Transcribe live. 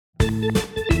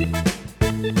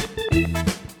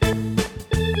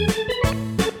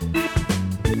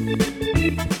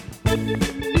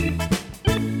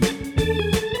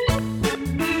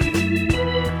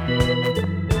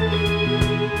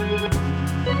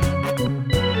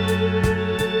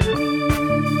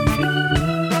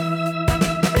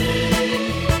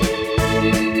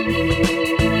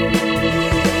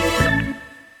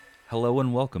Hello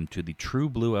and welcome to the True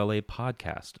Blue LA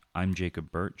podcast. I'm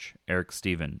Jacob Birch. Eric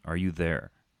Steven, are you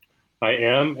there? I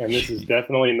am, and this is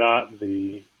definitely not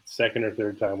the second or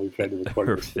third time we've tried to record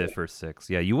Or this. fifth or sixth.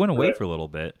 Yeah, you went away Right. for a little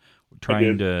bit.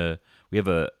 We have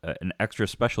an extra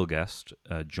special guest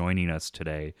joining us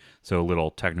today, so a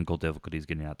little technical difficulties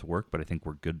getting out to work, but I think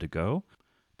we're good to go.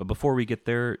 But before we get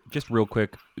there, just real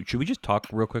quick, should we just talk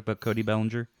real quick about Cody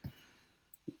Bellinger?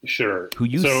 Sure. Who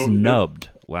you snubbed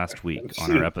last week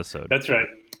on our episode. That's right.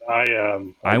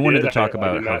 I wanted to talk I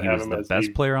about did how not he have was him the as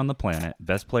best player on the planet,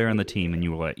 best player on the team, and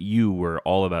you were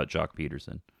all about Jock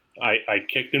Peterson. I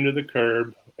kicked him to the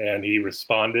curb, and he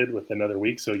responded with another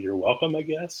week. So you're welcome, I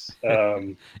guess.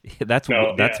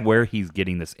 That's where he's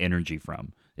getting this energy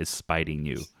from, is spiting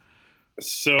you.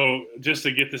 So just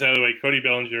to get this out of the way, Cody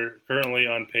Bellinger currently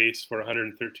on pace for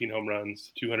 113 home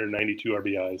runs, 292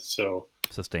 RBIs. So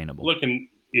sustainable. Looking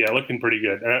pretty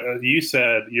good. You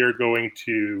said you're going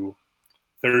to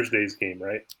Thursday's game,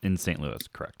 right? In St. Louis,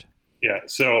 correct. Yeah,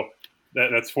 so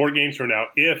that's 4 games from now.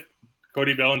 If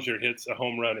Cody Bellinger hits a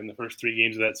home run in the first 3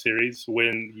 games of that series,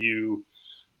 when you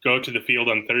go to the field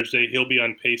on Thursday, he'll be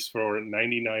on pace for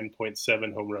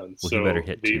 99.7 home runs. Well, so he better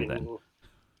hit 2 then.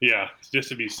 Yeah, just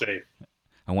to be safe.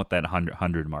 I want that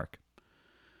 100 mark.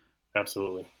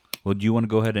 Absolutely. Well, do you want to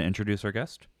go ahead and introduce our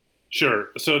guest? Sure.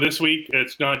 So this week,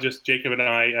 it's not just Jacob and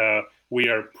I. We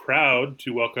are proud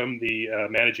to welcome the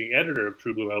managing editor of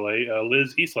True Blue LA,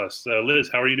 Liz Eastless. Liz,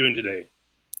 how are you doing today?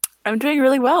 I'm doing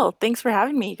really well. Thanks for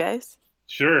having me, guys.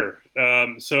 Sure.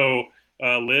 So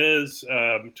Liz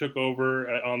took over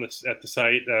at the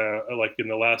site like in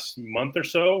the last month or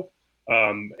so,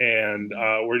 and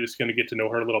we're just going to get to know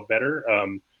her a little better.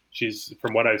 She's,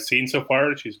 from what I've seen so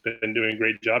far, she's been doing a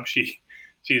great job.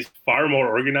 She's far more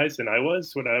organized than I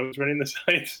was when I was running the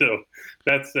site, so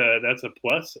that's a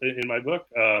plus in my book.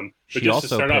 But she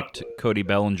also picked Cody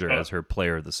Bellinger as her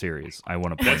player of the series. I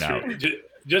want to point out.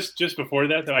 Just before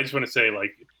that, though, I just want to say,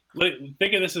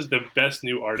 think of this as the best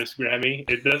new artist Grammy.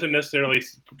 It doesn't necessarily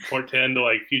portend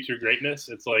to future greatness.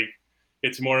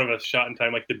 It's more of a shot in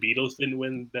time. Like the Beatles didn't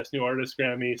win best new artist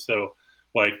Grammy, so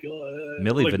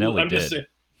Milli Vanilli did.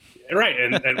 Right,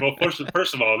 and well,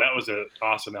 first of all, that was an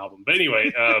awesome album. But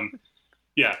anyway,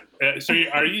 yeah. So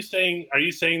are you saying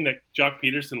that Jock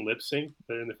Peterson lip synced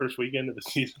in the first weekend of the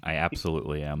season? I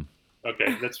absolutely am.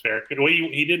 Okay, that's fair. Well,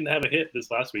 he didn't have a hit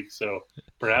this last week, so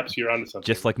perhaps you're onto something.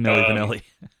 Just like Milli Vanilli.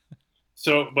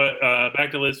 But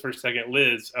back to Liz for a second.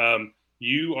 Liz,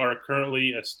 you are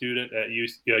currently a student at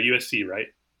USC, right?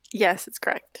 Yes, it's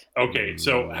correct. Okay,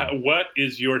 so what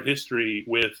is your history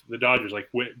with the Dodgers?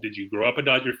 Did you grow up a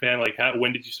Dodger fan?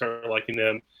 When did you start liking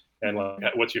them? And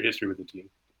what's your history with the team?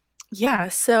 Yeah,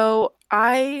 so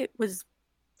I was,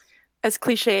 as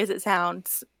cliche as it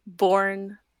sounds,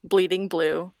 born bleeding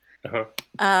blue. Uh-huh.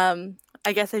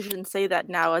 I guess I shouldn't say that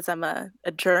now as I'm a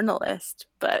journalist,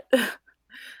 but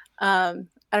I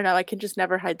don't know. I can just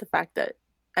never hide the fact that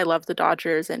I love the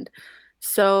Dodgers. And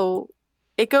so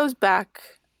it goes back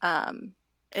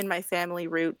in my family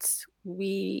roots.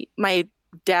 My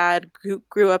dad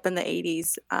grew up in the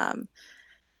 80s,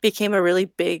 became a really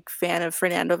big fan of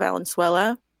Fernando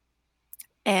Valenzuela,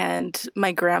 and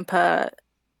my grandpa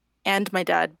and my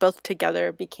dad both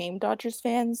together became Dodgers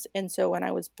fans. And so when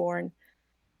I was born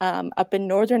up in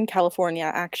Northern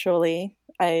California, actually,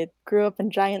 I grew up in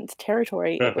Giants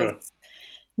territory. It was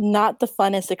not the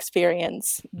funnest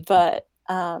experience, but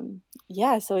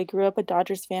so I grew up a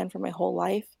Dodgers fan for my whole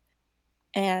life.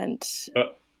 And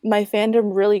my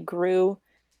fandom really grew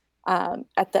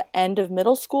at the end of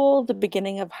middle school, the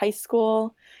beginning of high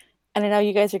school. And I know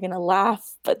you guys are going to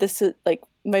laugh, but this is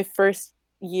my first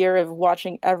year of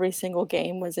watching every single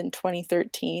game was in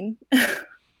 2013.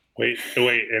 Wait,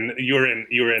 and you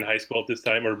were in high school at this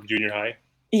time, or junior high?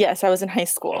 Yes, I was in high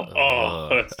school. Oh,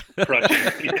 that's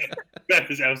crushing. Yeah, that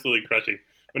is absolutely crushing.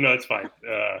 But no, it's fine.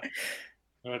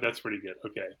 That's pretty good.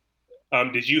 Okay.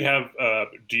 Do you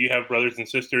have brothers and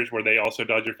sisters? Were they also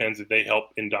Dodger fans? Did they help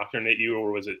indoctrinate you,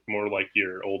 or was it more like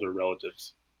your older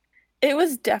relatives? It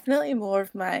was definitely more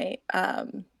of my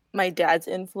my dad's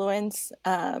influence.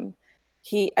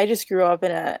 I just grew up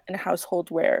in a household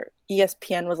where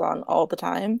ESPN was on all the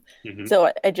time. Mm-hmm.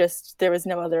 So there was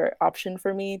no other option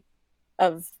for me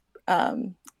of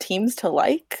teams to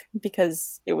like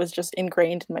because it was just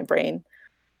ingrained in my brain.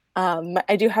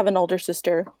 I do have an older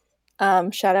sister.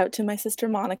 Shout out to my sister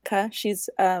Monica. She's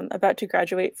about to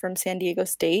graduate from San Diego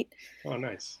State Oh,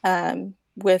 nice.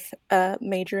 with a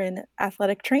major in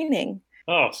athletic training.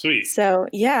 Oh, sweet. So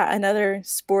yeah, another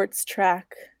sports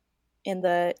track in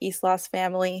the East Loss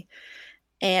family.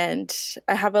 And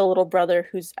I have a little brother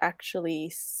who's actually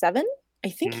 7. I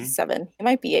think he's 7. He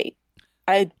might be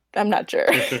 8. I'm not sure.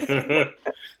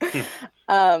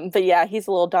 But yeah, he's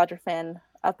a little Dodger fan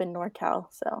up in NorCal.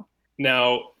 So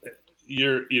now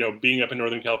you're, being up in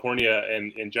Northern California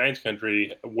and in Giants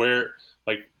country, where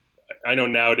like I know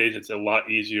nowadays it's a lot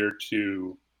easier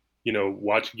to,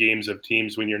 watch games of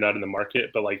teams when you're not in the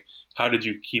market. But like, how did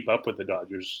you keep up with the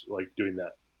Dodgers, like doing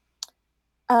that?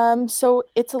 So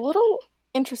it's a little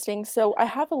interesting. So I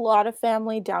have a lot of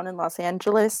family down in Los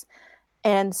Angeles,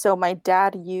 and so my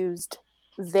dad used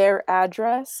their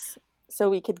address so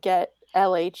we could get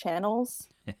LA channels.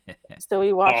 So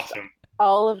we watched Awesome.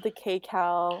 all of the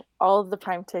KCAL, all of the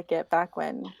Prime Ticket back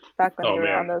when Oh, we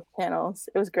were on man. those channels.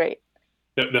 It was great.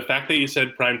 The fact that you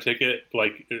said Prime Ticket,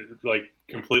 like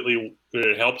completely,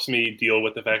 it helps me deal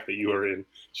with the fact that you were in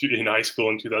high school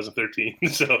in 2013.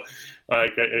 So,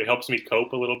 like, it helps me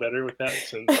cope a little better with that.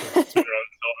 So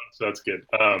that's good.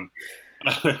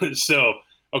 So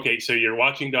okay, so you're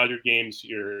watching Dodger games.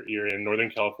 You're in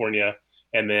Northern California,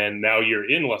 and then now you're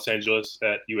in Los Angeles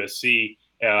at USC.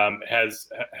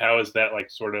 How is that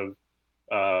like sort of?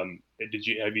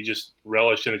 Have you just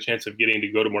relished in a chance of getting to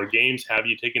go to more games? Have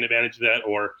you taken advantage of that,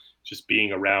 or just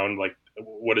being around? Like,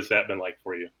 what has that been like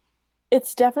for you?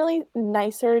 It's definitely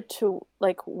nicer to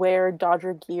like wear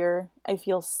Dodger gear. I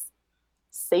feel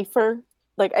safer.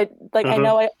 I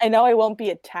Uh-huh. know I won't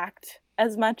be attacked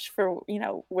as much for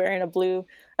wearing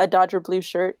a Dodger blue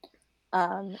shirt.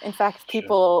 In fact, Sure.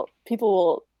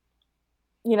 people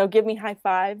will give me high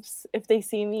fives if they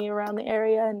see me around the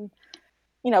area, and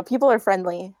people are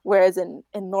friendly. Whereas in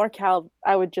NorCal,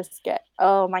 I would just get,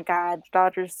 oh my God,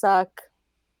 Dodgers suck,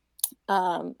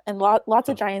 and lots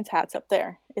of Giants hats up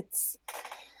there. It's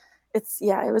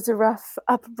yeah, it was a rough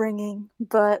upbringing,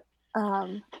 but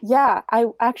yeah, I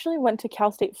actually went to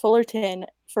Cal State Fullerton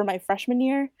for my freshman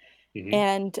year, Hmm.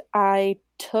 and I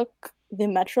took the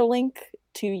Metrolink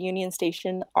to Union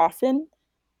Station often.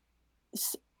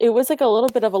 It was like a little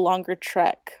bit of a longer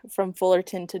trek from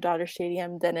Fullerton to Dodger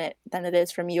Stadium than it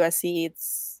is from USC.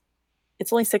 It's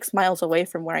only 6 miles away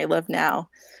from where I live now,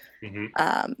 Hmm.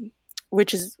 um,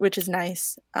 which is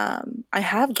nice. I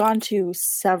have gone to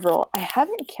several. I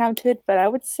haven't counted, but I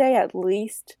would say at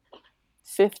least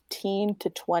 15 to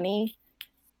 20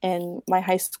 in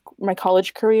my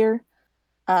college career.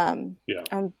 Yeah.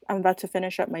 I'm about to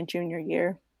finish up my junior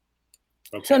year,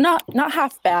 so Okay. not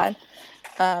half bad.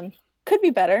 Could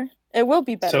be better. It will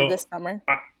be better So this summer.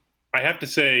 I have to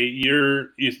say,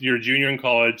 you're a junior in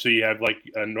college, so you have like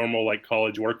a normal like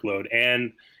college workload,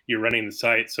 and you're running the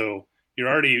site, so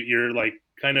you're like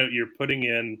you're putting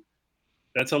in.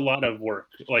 That's a lot of work.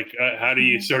 Like, how do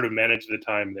you Mhm. sort of manage the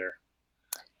time there?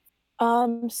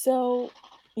 So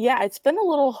yeah, it's been a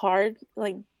little hard,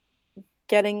 like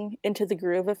getting into the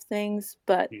groove of things,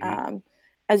 but Hmm.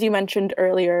 as you mentioned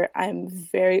earlier, I'm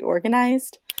very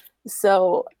organized.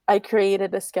 So I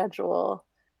created a schedule,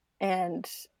 and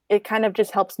it kind of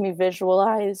just helps me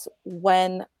visualize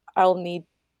when I'll need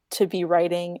to be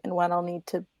writing and when I'll need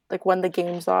to, like, when the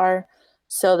games are,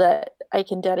 so that I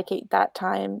can dedicate that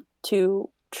time to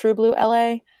True Blue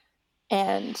LA,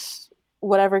 and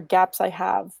whatever gaps I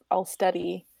have, I'll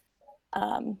study.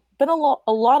 Been a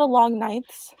lot of long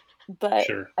nights, but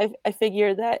Sure. I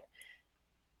figure that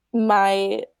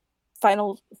my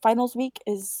finals week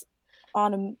is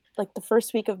on like the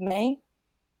first week of May,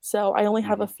 so I only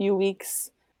have a Hmm. few weeks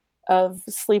of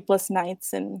sleepless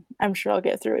nights, and I'm sure I'll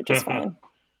get through it just fine.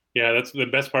 Yeah, that's the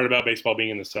best part about baseball being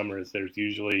in the summer is there's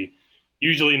usually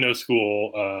no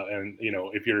school, and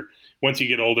if you're once you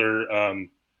get older,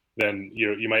 then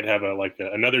you might have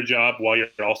another job while you're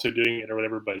also doing it or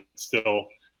whatever, but still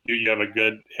you have a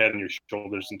good head on your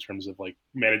shoulders in terms of like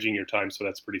managing your time, so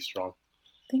that's pretty strong.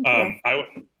 Thank you.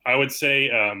 I would say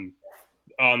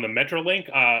on the Metrolink.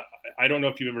 I don't know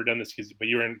if you've ever done this, but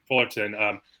you're in Fullerton.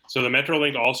 So the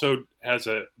Metrolink also has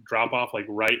a drop off like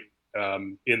right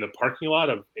in the parking lot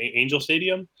of Angel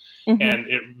Stadium, Hmm. and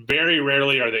it very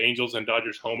rarely are the Angels and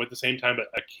Dodgers home at the same time, but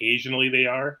occasionally they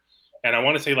are. And I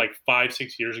want to say like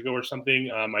 5-6 years ago or something,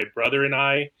 my brother and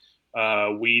I.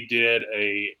 We did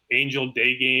a Angel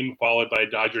day game followed by a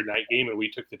Dodger night game, and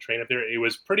we took the train up there. It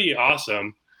was pretty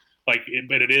awesome, but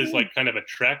it is like kind of a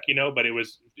trek, but it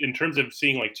was in terms of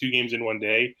seeing like two games in one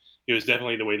day. it was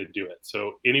definitely the way to do it.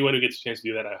 So anyone who gets a chance to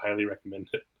do that, I highly recommend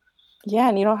it. Yeah,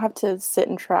 and you don't have to sit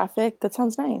in traffic. That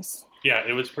sounds nice. Yeah,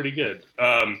 it was pretty good.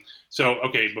 So,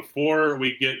 okay, before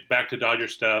we get back to Dodger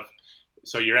stuff,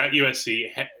 so you're at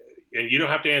USC, and you don't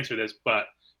have to answer this, but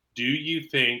do you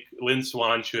think Lynn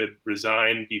Swann should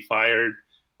resign, be fired?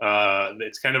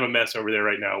 It's kind of a mess over there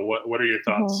right now. What are your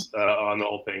thoughts on the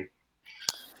whole thing?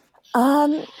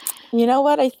 You know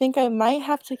what? I think I might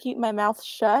have to keep my mouth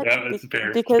shut That's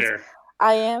fair. because Fair.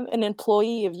 I am an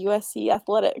employee of USC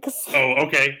Athletics. Oh,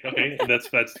 okay. That's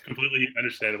completely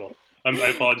understandable. I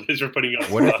apologize for putting you on.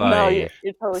 What if No, I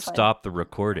you're totally fine. stop the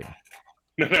recording?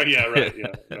 Yeah, right.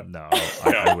 Yeah. No,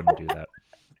 I wouldn't do that.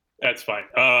 That's fine.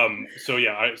 So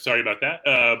yeah, sorry about that.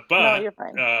 But No, you're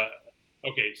fine.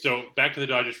 Okay, so back to the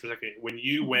Dodgers for a second. When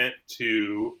you went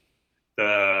to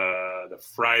the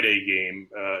Friday game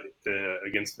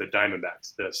against the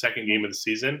Diamondbacks, the second game of the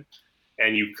season,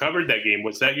 and you covered that game,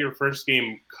 was that your first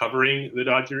game covering the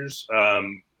Dodgers?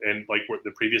 And like what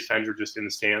the previous times were just in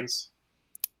the stands?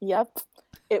 Yep.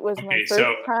 It was my first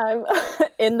time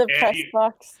in the press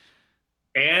box.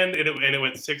 And it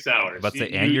went 6 hours. But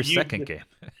your second game.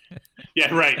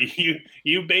 Yeah, right.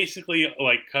 You basically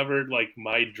like covered like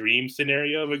my dream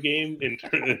scenario of a game in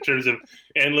terms of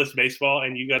endless baseball,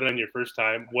 and you got it on your first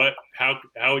time.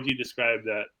 How would you describe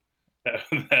that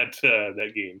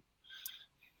game?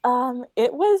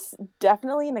 It was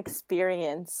definitely an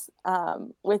experience.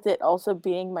 With it also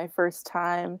being my first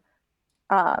time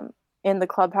in the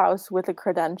clubhouse with a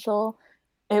credential.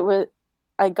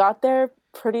 I got there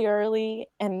pretty early,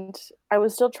 and I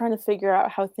was still trying to figure out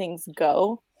how things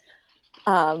go.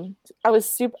 I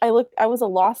was a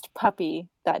lost puppy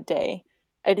that day.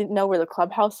 I didn't know where the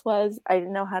clubhouse was. I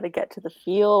didn't know how to get to the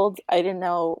field. I didn't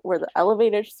know where the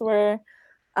elevators were.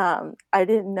 I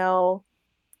didn't know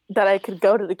that I could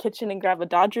go to the kitchen and grab a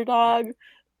Dodger dog.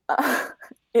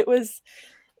 It was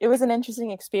an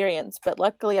interesting experience, but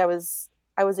luckily I was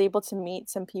able to meet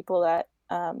some people that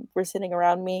were sitting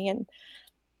around me, and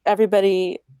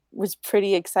everybody was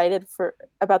pretty excited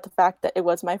about the fact that it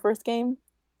was my first game,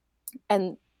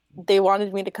 and they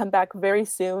wanted me to come back very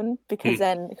soon because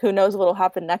then who knows what'll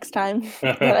happen next time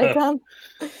that I come.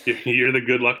 You're the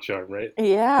good luck charm, right?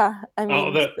 Yeah, I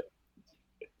mean,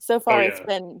 so far it's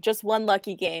been just one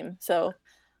lucky game, so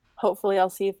hopefully I'll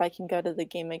see if I can go to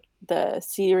the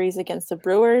series against the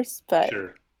Brewers. But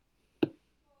sure.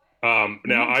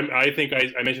 Now, I think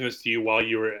I mentioned this to you while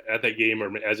you were at that game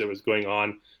or as it was going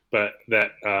on, but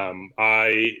that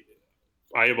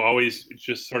I have always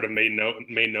just sort of made known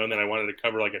that I wanted to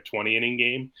cover like a 20-inning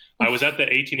game. I was at the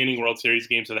 18-inning World Series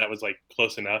game, so that was like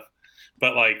close enough.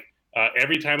 But like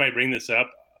every time I bring this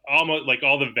up, almost like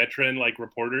all the veteran like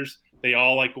reporters, they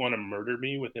all like want to murder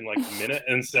me within like a minute.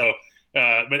 And so,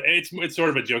 but it's sort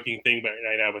of a joking thing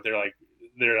right now. But they're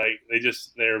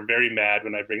very mad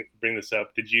when I bring this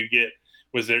up. Did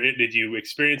you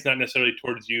experience, not necessarily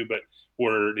towards you, but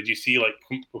did you see like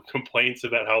complaints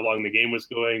about how long the game was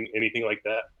going, anything like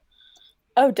that?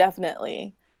 Oh,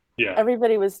 definitely. Yeah.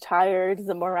 Everybody was tired.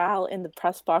 The morale in the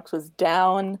press box was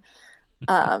down.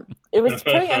 It was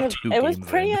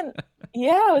pretty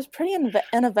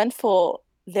uneventful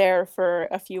there for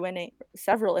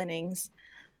several innings.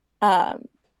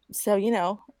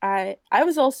 So, I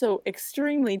was also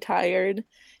extremely tired.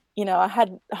 I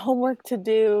had homework to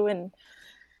do,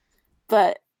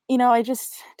 but I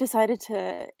just decided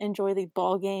to enjoy the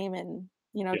ball game and,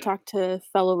 talk to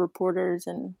fellow reporters,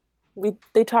 and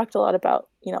they talked a lot about,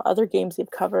 other games they've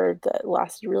covered that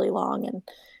lasted really long, and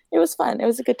it was fun. It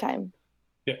was a good time.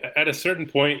 Yeah, at a certain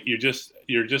point, you're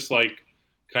just like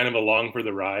kind of along for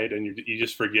the ride, and you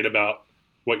just forget about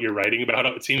what you're writing about,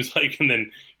 it seems like, and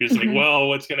then you're just like,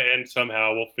 well, it's going to end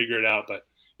somehow. We'll figure it out. But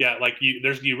yeah, like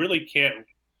you really can't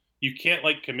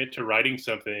like commit to writing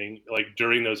something like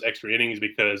during those extra innings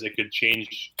because it could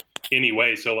change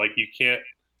anyway. So like you can't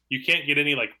get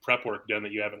any like prep work done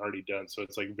that you haven't already done. So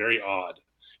it's like very odd.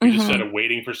 You're just sort of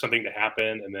waiting for something to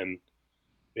happen, and then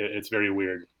it's very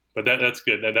weird. But that's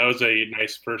good. That was a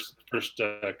nice first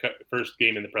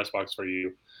game in the press box for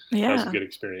you. Yeah, that was a good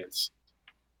experience.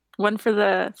 One for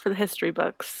the history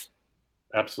books.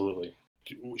 Absolutely.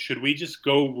 Should we just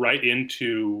go right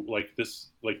into like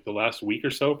the last week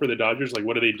or so for the Dodgers? Like,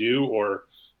 what do they do? Or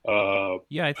I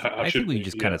think we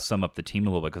just kind of sum up the team a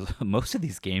little bit because most of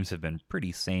these games have been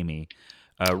pretty samey.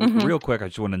 Real quick, I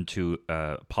just wanted to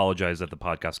apologize that the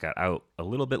podcast got out a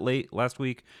little bit late last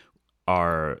week.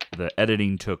 The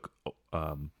editing took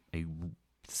a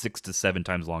 6 to 7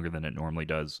 times longer than it normally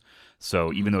does.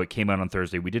 So even though it came out on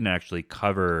Thursday, we didn't actually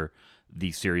cover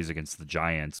the series against the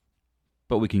Giants.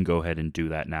 but we can go ahead and do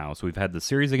that now. So we've had the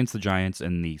series against the Giants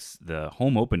and the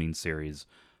home opening series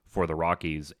for the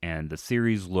Rockies, and the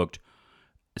series looked,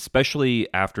 especially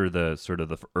after the sort of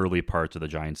the early parts of the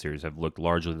Giants series, have looked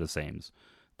largely the same.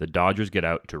 The Dodgers get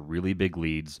out to really big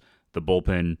leads. The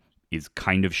bullpen is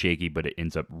kind of shaky, but it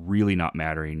ends up really not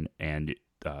mattering, and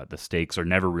the stakes are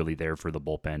never really there for the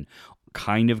bullpen.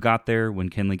 Kind of got there when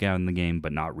Kenley got in the game,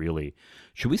 but not really.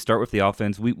 Should we start with the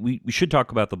offense? We should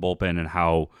talk about the bullpen and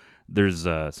how there's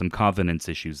some confidence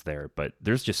issues there, but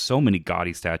there's just so many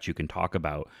gaudy stats you can talk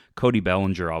about. Cody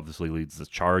Bellinger obviously leads the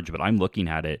charge, but I'm looking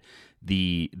at it.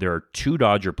 There are 2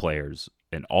 Dodger players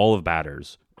and all of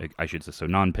batters, I should say, so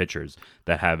non-pitchers,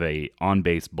 that have a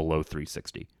on-base below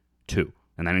 360. 2.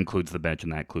 And that includes the bench,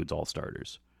 and that includes all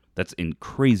starters. That's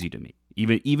crazy to me,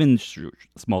 even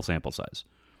small sample size.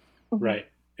 Right.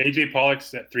 AJ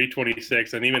Pollock's at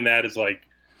 326, and even that is like,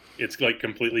 it's like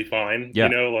completely fine. Yeah.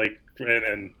 You know, like,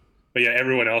 but yeah,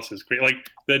 everyone else is great. Like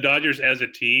the Dodgers as a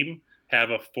team have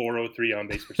a 403 on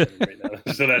base percentage right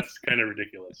now, so that's kind of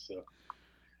ridiculous. So,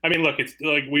 I mean, look, it's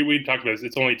like we talked about this.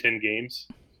 It's only 10 games,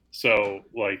 so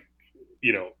like,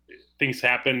 you know, things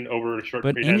happen over a short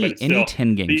period of time. But any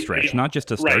 10-game stretch, not just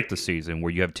to start the season,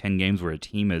 where you have 10 games where a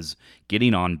team is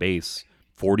getting on base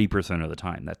 40% of the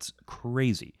time. That's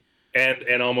crazy.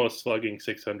 And almost slugging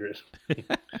 600.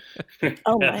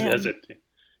 Oh man.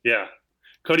 Yeah.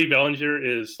 Cody Bellinger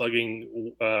is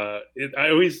slugging. I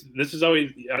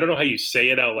don't know how you say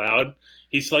it out loud.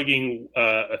 He's slugging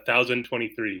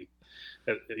 1,023.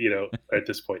 At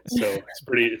this point, so it's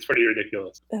pretty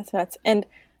ridiculous. That's nuts. And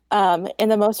in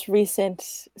the most recent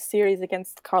series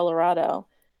against Colorado,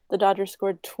 the Dodgers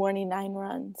scored 29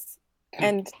 runs,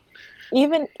 and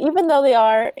even though they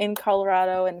are in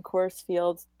Colorado and Coors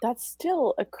Field, that's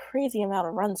still a crazy amount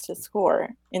of runs to score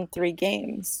in 3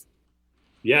 games.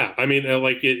 Yeah, I mean,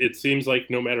 like it seems like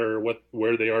no matter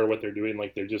where they are, what they're doing,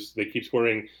 like they keep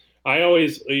scoring.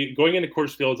 Going into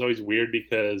Coors Field is always weird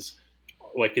because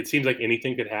like it seems like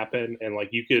anything could happen, and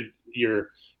like your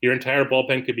entire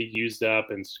bullpen could be used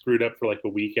up and screwed up for like a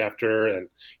week after, and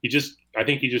I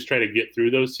think you just try to get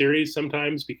through those series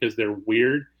sometimes because they're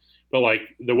weird. But like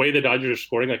the way the Dodgers are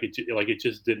scoring, like it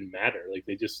just didn't matter. Like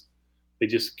they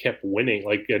just kept winning.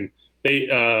 Like, and they've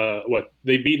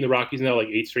beaten the Rockies now like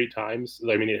 8 straight times.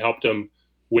 I mean, it helped them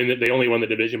win. They only won the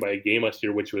division by a game last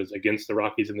year, which was against the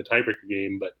Rockies in the tiebreaker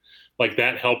game. But like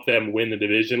that helped them win the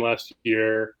division last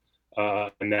year,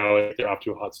 and now they're off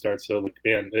to a hot start. So like,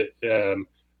 man,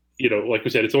 like we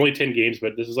said, it's only 10 games,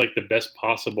 but this is like the best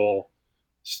possible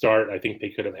start I think they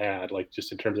could have had, like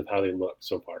just in terms of how they look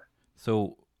so far.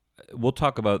 So we'll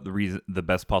talk about the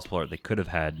best possible start they could have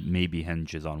had maybe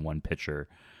hinges on one pitcher.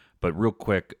 But real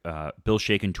quick, Bill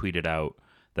Shaken tweeted out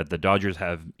that the Dodgers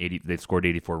they've scored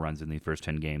 84 runs in the first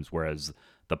 10 games, whereas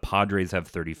the Padres have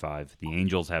 35, the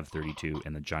Angels have 32,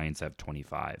 and the Giants have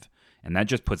 25. And that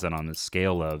just puts it on the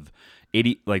scale of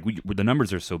 80. Like the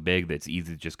numbers are so big that it's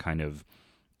easy to just kind of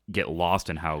get lost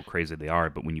in how crazy they are.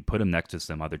 But when you put them next to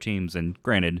some other teams, and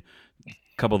granted, a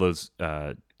couple of those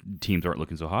teams aren't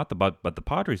looking so hot, but the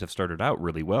Padres have started out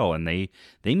really well, and they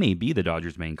may be the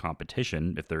Dodgers' main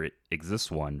competition if there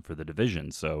exists one for the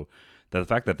division. So the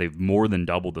fact that they've more than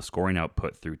doubled the scoring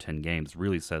output through 10 games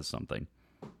really says something.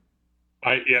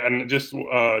 And just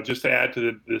to add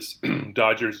to this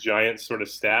Dodgers Giants sort of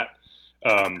stat,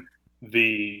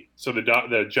 the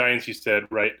Giants, you said,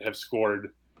 right, have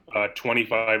scored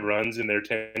 25 runs in their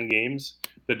 10 games.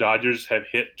 The Dodgers have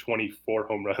hit 24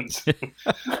 home runs.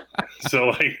 So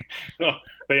like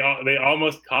they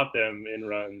almost caught them in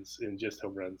runs, in just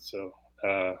home runs. So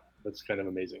that's kind of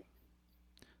amazing.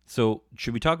 So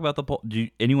should we talk about do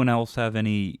anyone else have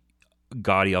any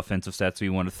gaudy offensive stats we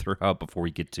want to throw out before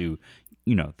we get to,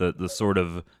 the sort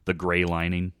of the gray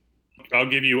lining? I'll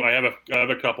give you. I have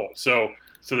a couple. So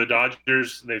the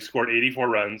Dodgers, they've scored 84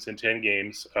 runs in 10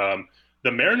 games.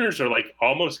 The Mariners are like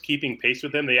almost keeping pace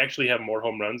with them. They actually have more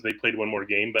home runs. They played one more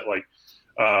game, but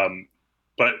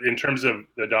but in terms of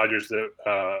the Dodgers,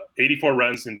 the 84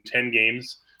 runs in 10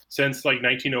 games since like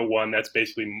 1901. That's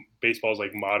basically baseball's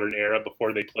like modern era,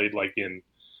 before they played like in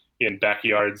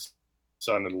backyards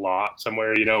on a lot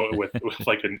somewhere, with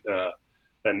like a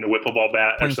whipple ball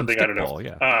bat or something. I don't know.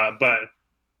 Yeah. But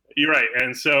you're right.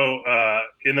 And so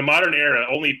in the modern era,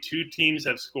 only 2 teams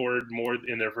have scored more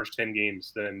in their first 10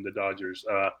 games than the Dodgers.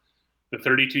 The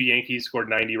 32 Yankees scored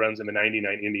 90 runs, and the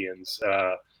 99 Indians,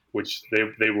 which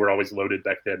they were always loaded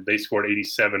back then, they scored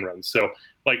 87 runs. So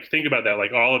like, think about that.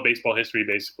 Like all of baseball history,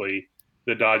 basically,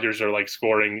 the Dodgers are like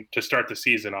scoring to start the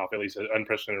season off at least at an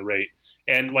unprecedented rate.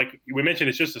 And like we mentioned,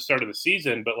 it's just the start of the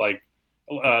season, but like,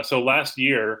 so last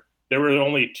year, there were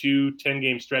only 2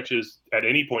 10-game stretches at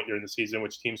any point during the season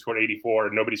which teams scored 84,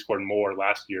 and nobody scored more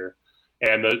last year.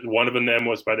 And one of them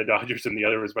was by the Dodgers, and the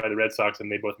other was by the Red Sox,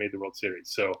 and they both made the World Series.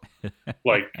 So,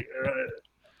 like,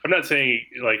 I'm not saying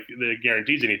like it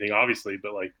guarantees anything, obviously,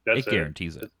 but like it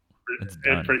guarantees it. It's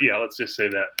done. Yeah, let's just say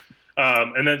that.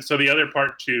 And then so the other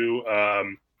part too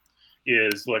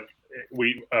is look,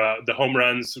 the home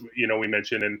runs, we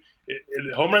mentioned, and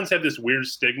home runs have this weird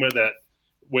stigma that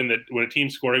when a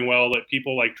team's scoring well, that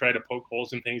people like try to poke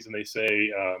holes in things, and they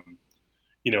say,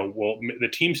 well, the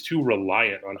team's too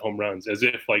reliant on home runs, as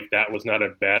if like that was not a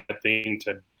bad thing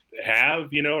to have.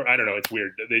 I don't know. It's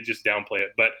weird. They just downplay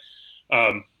it. But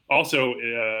also,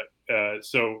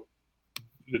 so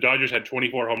the Dodgers had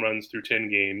 24 home runs through 10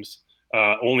 games.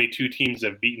 Only 2 teams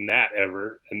have beaten that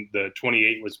ever, and the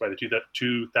 28 was by the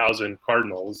 2000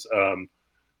 Cardinals.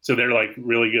 So they're like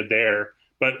really good there.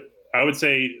 But I would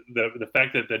say the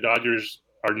fact that the Dodgers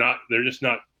they're just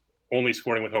not only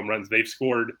scoring with home runs. They've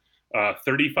scored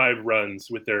 35 runs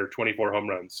with their 24 home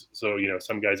runs. So,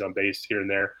 some guys on base here and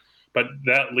there. But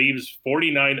that leaves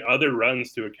 49 other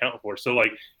runs to account for. So,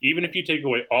 like, even if you take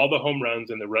away all the home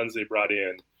runs and the runs they brought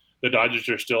in, the Dodgers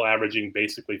are still averaging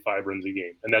basically 5 runs a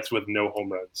game, and that's with no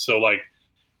home runs. So, like,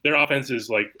 their offense is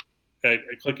like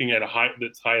clicking at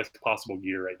its highest possible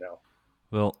gear right now.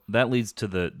 Well, that leads to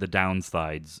the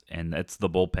downsides, and that's the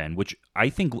bullpen, which I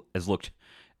think has looked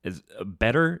is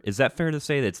better. Is that fair to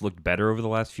say that it's looked better over the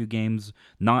last few games?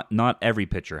 Not every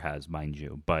pitcher has, mind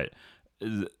you, but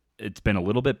it's been a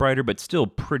little bit brighter, but still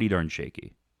pretty darn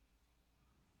shaky.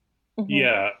 Mm-hmm.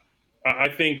 Yeah, I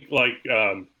think like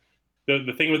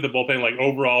the thing with the bullpen, like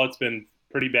overall, it's been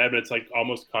pretty bad, but it's like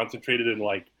almost concentrated in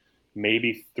like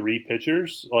maybe 3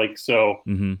 pitchers. Like so,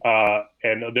 Mm-hmm.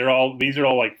 And these are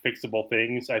all like fixable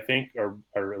things, I think, or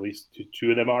at least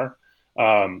 2 of them are.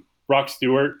 Brock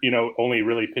Stewart, only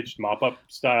really pitched mop-up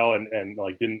style and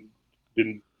like didn't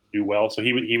do well. So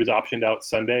he was optioned out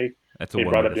Sunday. That's a they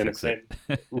one brought way up to Dennis fix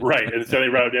it. Right, and so they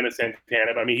brought up Dennis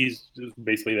Santana. I mean, he's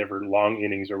basically there for long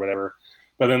innings or whatever.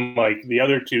 But then like the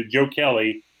other 2, Joe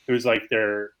Kelly, who's like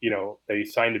they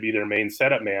signed to be their main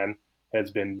setup man,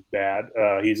 has been bad.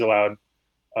 He's allowed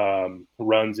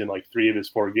runs in like 3 of his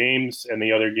 4 games, and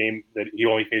the other game that he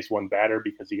only faced 1 batter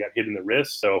because he got hit in the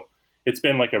wrist. So it's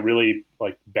been like a really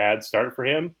like bad start for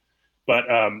him. But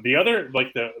the other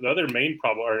main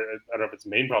problem, or I don't know if it's the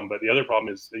main problem, but the other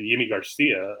problem is Yimi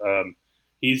Garcia.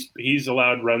 He's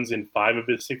allowed runs in 5 of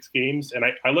his 6 games, and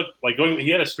I looked like he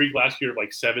had a streak last year of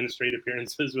like 7 straight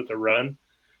appearances with a run.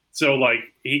 So like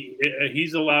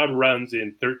he's allowed runs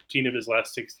in 13 of his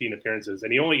last 16 appearances,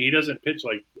 and he doesn't pitch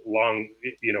like long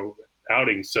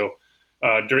outings. So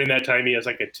during that time, he has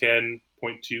like a 10.2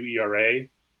 ERA,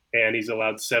 and he's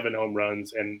allowed 7 home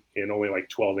runs and in only like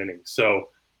 12 innings. So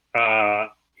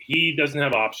he doesn't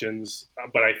have options.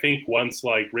 But I think once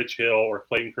like Rich Hill or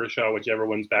Clayton Kershaw, whichever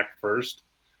one's back first,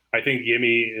 I think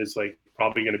Yimi is like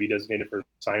probably going to be designated for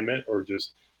assignment, or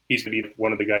just he's going to be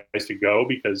one of the guys to go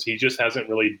because he just hasn't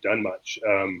really done much.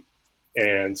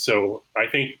 And so I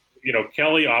think,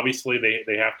 Kelly, obviously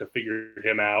they have to figure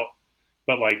him out.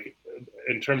 But like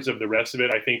in terms of the rest of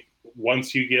it, I think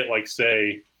once you get like,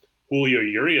 say, Julio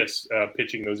Urias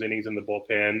pitching those innings in the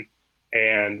bullpen,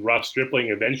 and Ross Stripling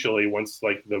eventually, once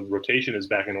like the rotation is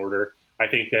back in order, I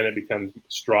think then it becomes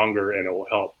stronger and it will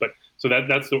help. But so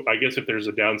that's I guess if there's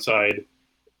a downside,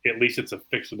 at least it's a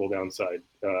fixable downside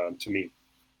to me.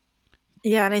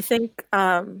 Yeah, and I think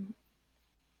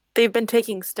they've been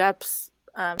taking steps.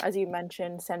 As you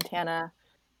mentioned, Santana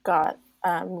got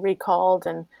recalled,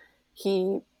 and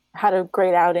he had a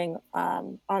great outing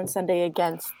on Sunday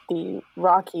against the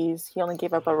Rockies. He only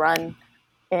gave up a run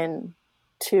in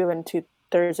 2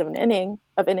 2/3 of an inning.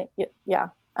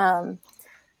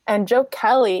 And Joe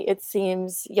Kelly, it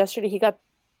seems, yesterday he got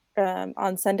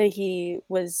on Sunday he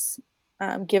was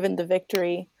given the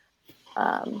victory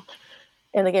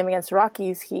in the game against the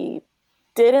Rockies. He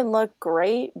didn't look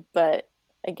great, but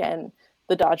again,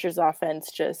 the Dodgers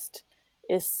offense just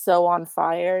is so on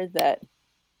fire that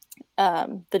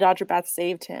the Dodger bats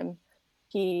saved him.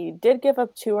 He did give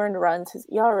up 2 earned runs. His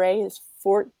ERA is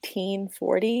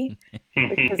 14.40,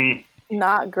 which is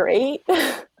not great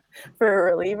for a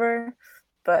reliever.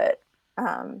 But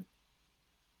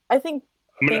I think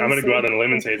I'm going to go out on a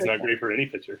limb and say it's not great for any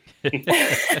pitcher.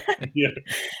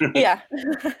 Yeah.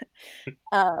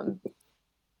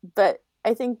 But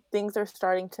I think things are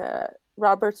starting to.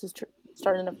 Roberts is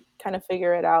starting to kind of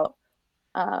figure it out.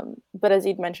 But as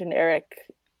you'd mentioned, Eric,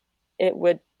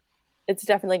 it's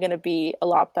definitely going to be a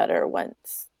lot better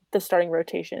once the starting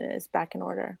rotation is back in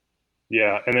order.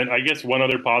 Yeah, and then I guess one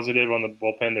other positive on the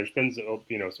bullpen. There's been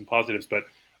some positives, but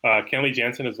Kenley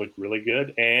Jansen has looked really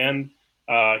good, and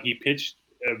he pitched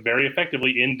very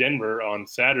effectively in Denver on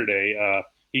Saturday.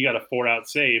 He got a 4-out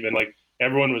save, and like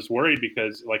everyone was worried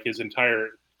because like his entire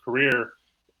career,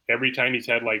 every time he's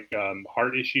had like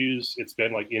heart issues, it's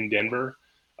been like in Denver.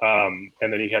 And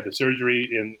then he had the surgery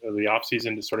in the off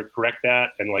season to sort of correct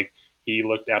that, and like he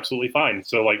looked absolutely fine.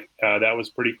 So like that was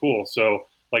pretty cool. So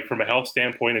like from a health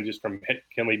standpoint and just from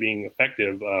Kenley being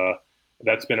effective,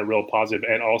 that's been a real positive.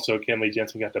 And also Kenley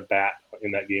Jansen got to bat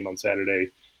in that game on Saturday.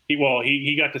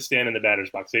 He got to stand in the batter's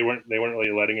box. They weren't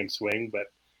really letting him swing, but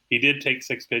he did take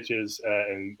 6 pitches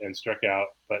and struck out.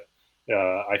 But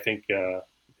I think it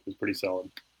was pretty solid.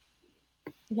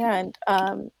 Yeah,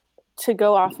 and to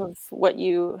go off of what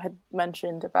you had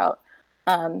mentioned about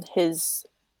his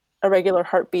irregular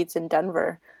heartbeats in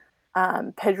Denver,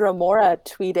 Pedro Mora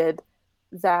tweeted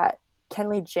that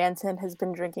Kenley Jansen has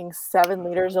been drinking 7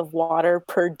 liters of water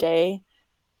per day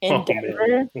in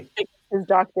Denver because his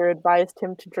doctor advised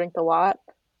him to drink a lot.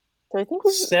 So I think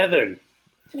 7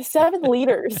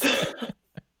 liters.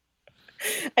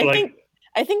 I think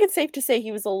it's safe to say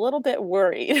he was a little bit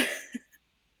worried.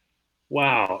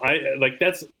 Wow,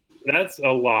 that's a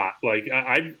lot. Like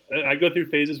I go through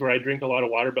phases where I drink a lot of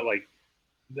water, but like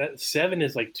that 7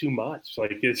 is like too much.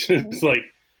 Like it's just like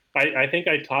I think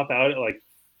I top out at like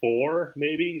 4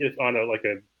 maybe if on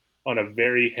a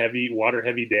very water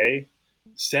heavy day.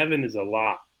 7 is a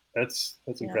lot. That's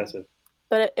impressive.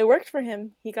 But it worked for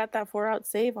him. He got that 4-out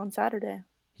save on Saturday.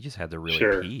 He just had to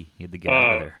really pee. He had to get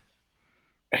out of there.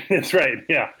 That's right.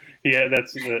 Yeah.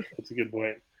 That's a good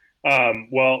point.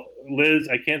 Well, Liz,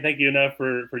 I can't thank you enough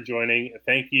for joining.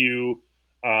 Thank you,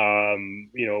 for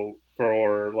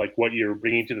like what you're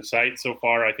bringing to the site so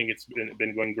far. I think it's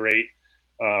been going great.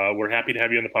 We're happy to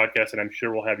have you on the podcast, and I'm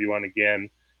sure we'll have you on again.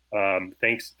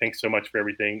 Thanks so much for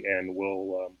everything, and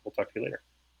we'll talk to you later.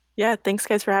 Yeah, thanks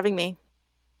guys for having me.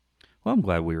 Well, I'm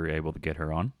glad we were able to get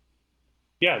her on.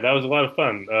 Yeah, that was a lot of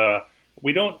fun.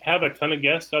 We don't have a ton of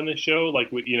guests on this show,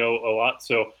 like a lot,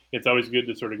 so it's always good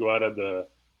to sort of go out of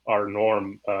our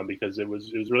norm because it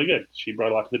was really good. She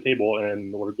brought a lot to the table,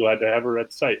 and we're glad to have her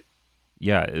at the site.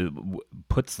 Yeah, it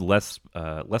puts less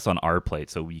on our plate,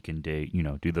 so we can do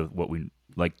what we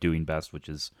like doing best, which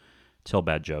is tell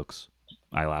bad jokes.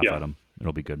 I laugh at them.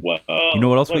 It'll be good. Well, you know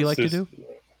what else we like to do?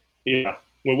 Yeah.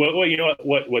 Well, you know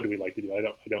what do we like to do? I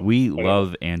don't. We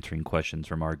love answering questions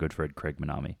from our good friend Craig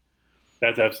Manami.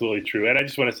 That's absolutely true. And I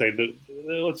just want to say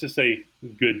let's just say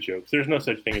good jokes. There's no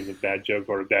such thing as a bad joke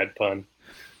or a bad pun.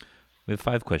 We have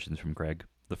 5 questions from Craig.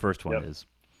 The first one is,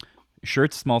 sure,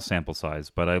 it's small sample size,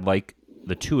 but I'd like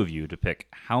the two of you to pick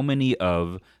how many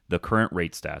of the current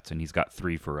rate stats, and he's got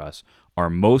 3 for us, are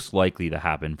most likely to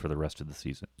happen for the rest of the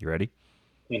season. You ready?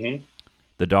 Mm-hmm.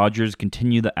 The Dodgers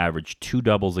continue to average 2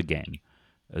 doubles a game.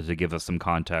 As to give us some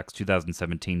context,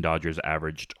 2017 Dodgers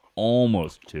averaged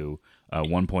almost 2,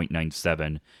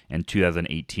 1.97, and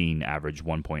 2018 averaged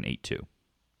 1.82.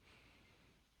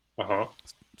 Uh-huh.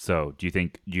 So, do you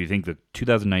think the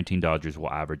 2019 Dodgers will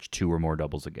average 2 or more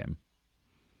doubles a game?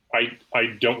 I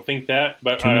don't think that,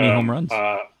 but too many home runs.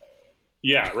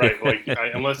 Yeah, right. Like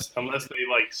unless they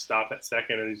like stop at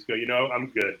second and just go, I'm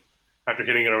good. After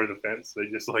hitting it over the fence, they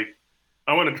just like,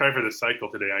 I want to try for the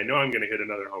cycle today. I know I'm going to hit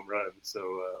another home run, so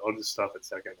I'll just stop at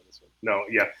second on this one. No,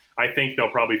 yeah, I think they'll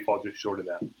probably fall just short of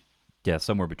that. Yeah,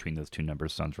 somewhere between those 2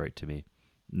 numbers sounds right to me.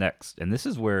 Next, and this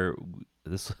is where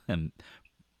this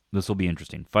will be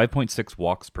interesting. 5.6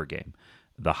 walks per game.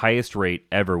 The highest rate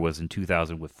ever was in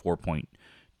 2000 with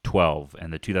 4.12,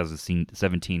 and the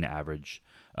 2017 average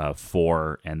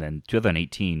 4, and then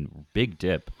 2018 big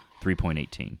dip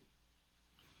 3.18.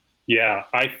 Yeah,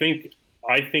 I think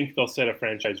they'll set a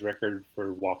franchise record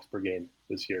for walks per game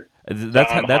this year.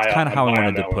 That's kind of how I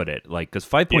wanted to put it. Like, because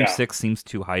 5.6 seems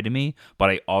too high to me, but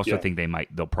I also think they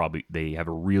have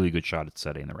a really good shot at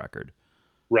setting the record.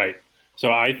 Right.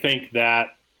 So I think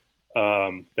that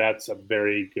that's a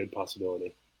very good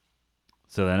possibility.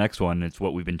 So the next one is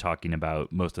what we've been talking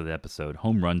about most of the episode: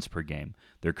 home runs per game.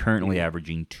 They're currently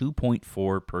averaging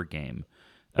 2.4 per game.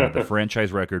 The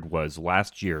franchise record was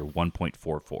last year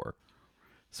 1.44.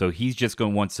 So he's just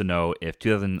wants to know if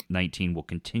 2019 will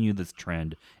continue this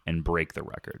trend and break the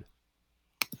record.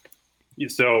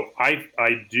 So I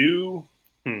do.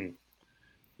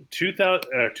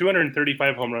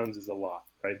 235 home runs is a lot,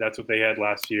 right? That's what they had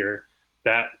last year.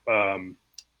 That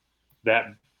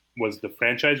was the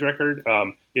franchise record.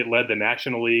 It led the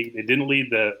National League. It didn't lead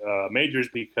the majors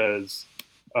because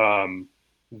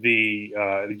the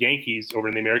Yankees over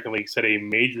in the American League set a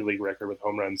major league record with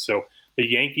home runs. So the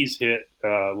Yankees hit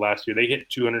last year. They hit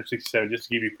 267. Just to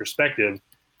give you perspective,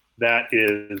 that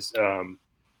is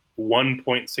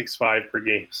 1.65 per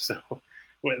game. So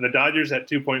the Dodgers at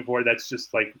 2.4, that's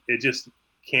just like, it just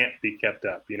can't be kept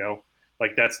up, you know?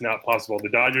 Like, that's not possible. The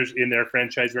Dodgers, in their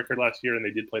franchise record last year, and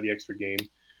they did play the extra game,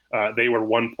 they were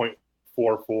 1.44.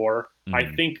 Mm-hmm. I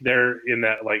think they're in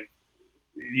that, like,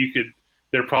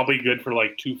 they're probably good for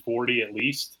like 240 at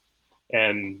least,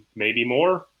 and maybe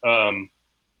more.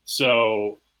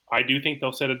 So I do think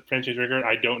they'll set a franchise record.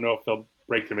 I don't know if they'll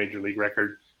break the major league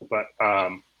record, but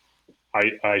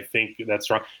I think that's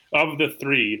wrong. Of the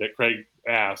three that Craig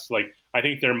asked, like, I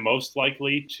think they're most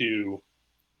likely to,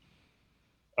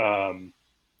 I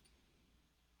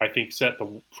think, set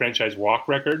the franchise walk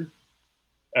record.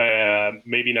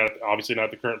 Maybe not, obviously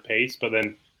not the current pace, but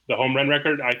then the home run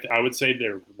record, I would say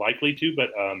they're likely to,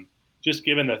 but just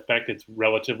given the fact it's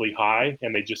relatively high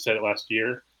and they just set it last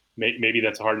year, maybe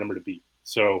that's a hard number to beat.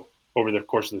 So over the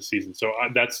course of the season, so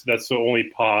that's the only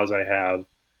pause I have.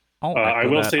 I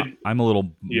will say I'm a little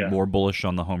more bullish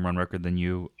on the home run record than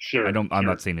you. Sure. I'm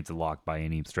not saying it's a lock by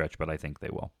any stretch, but I think they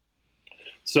will.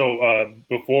 So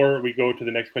before we go to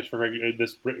the next question for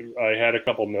Craig, I had a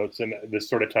couple notes, and this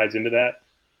sort of ties into that.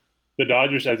 The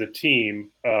Dodgers as a team,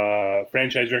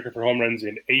 franchise record for home runs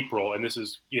in April, and this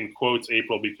is in quotes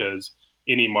April because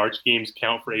any March games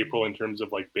count for April in terms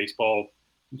of like baseball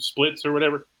splits or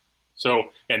whatever.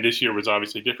 So, and this year was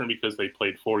obviously different because they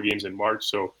played 4 games in March.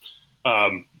 So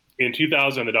in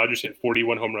 2000, the Dodgers hit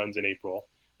 41 home runs in April.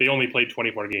 They only played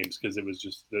 24 games because it was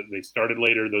just they started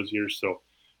later those years. So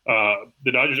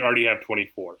the Dodgers already have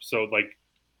 24. So like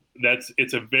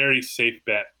it's a very safe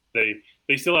bet.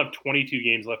 They still have 22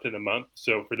 games left in the month.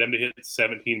 So for them to hit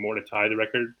 17 more to tie the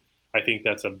record, I think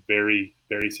that's a very,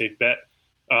 very safe bet.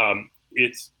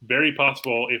 It's very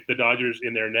possible if the Dodgers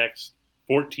in their next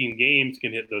 14 games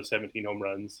can hit those 17 home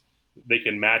runs, they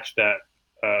can match that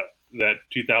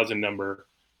 2000 number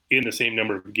in the same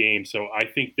number of games. So I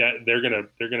think that they're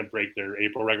gonna break their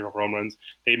April record for home runs.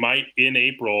 They might in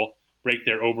April break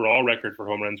their overall record for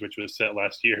home runs, which was set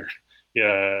last year.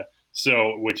 Yeah,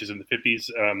 so which is in the 50s.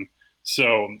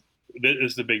 So this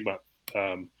is a big month.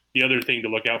 The other thing to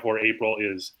look out for April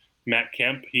is Matt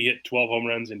Kemp. He hit 12 home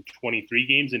runs in 23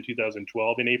 games in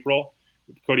 2012 in April.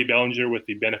 Cody Bellinger, with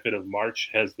the benefit of March,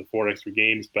 has the 4 extra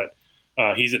games, but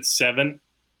he's at 7.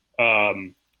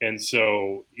 And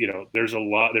so, you know, there's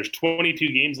 22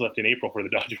 games left in April for the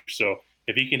Dodgers. So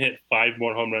if he can hit 5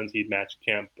 more home runs, he'd match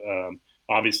Kemp.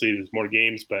 Obviously, there's more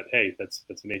games, but hey, that's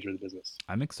the nature of the business.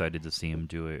 I'm excited to see him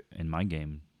do it in my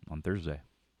game on Thursday.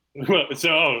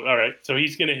 All right. So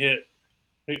he's going to hit,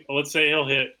 let's say he'll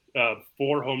hit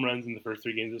 4 home runs in the first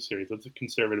 3 games of the series. That's a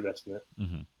conservative estimate.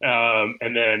 Mm-hmm.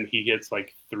 And then he hits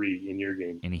like 3 in your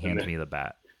game. And he hands me the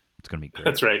bat. It's going to be great.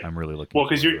 That's right. I'm really looking forward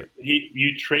to it. Well, because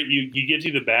he gives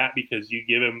you the bat because you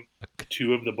give him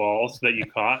 2 of the balls that you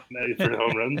caught for the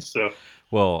home runs. So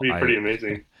it'll be pretty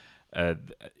amazing.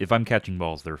 If I'm catching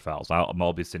balls, they're fouls.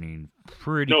 I'll be sitting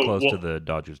pretty close to the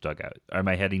Dodgers dugout. Am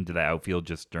I heading to the outfield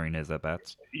just during his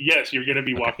at-bats? Yes, you're going to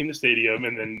be walking the stadium,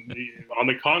 and then on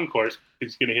the concourse,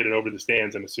 he's going to hit it over the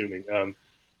stands, I'm assuming.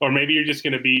 Or maybe you're just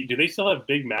going to be – do they still have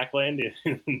Big Mac Land?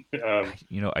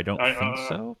 I don't think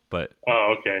so, but –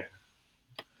 Oh, okay.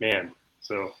 Man.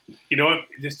 So, you know what?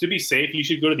 Just to be safe, you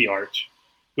should go to the Arch.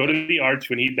 Go to the Arch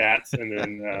when he bats, and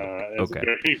then it's a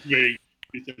very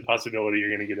possibility you're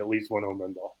going to get at least 1 home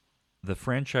run ball. The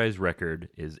franchise record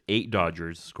is 8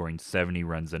 Dodgers scoring 70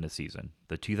 runs in a season.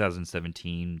 The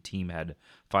 2017 team had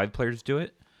 5 players do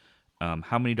it.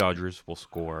 How many Dodgers will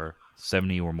score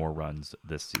 70 or more runs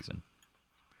this season?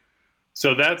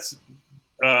 So that's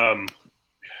 5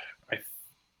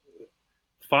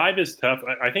 is tough.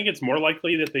 I think it's more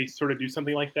likely that they sort of do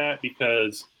something like that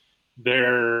because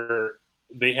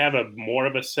they have more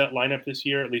of a set lineup this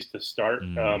year, at least to start.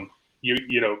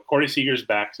 You know, Corey Seager's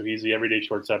back, so he's the everyday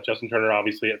shortstop. Justin Turner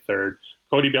obviously at third.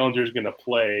 Cody Bellinger is going to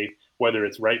play, whether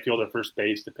it's right field or first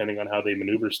base, depending on how they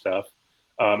maneuver stuff.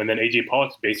 And then AJ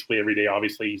Pollock's basically every day.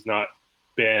 Obviously, he's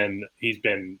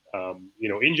been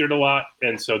injured a lot,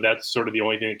 and so that's sort of the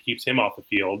only thing that keeps him off the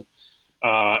field.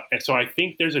 And so I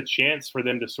think there's a chance for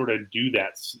them to sort of do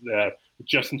that.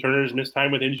 Justin Turner's missed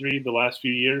time with injury the last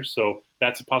few years, so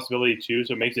that's a possibility too.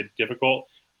 So it makes it difficult.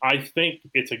 I think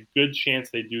it's a good chance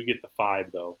they do get the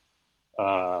 5, though.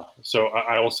 So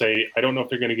I will say I don't know if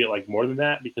they're going to get like more than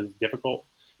that because it's difficult.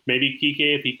 Maybe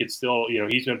Kike, if he could still,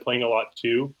 he's been playing a lot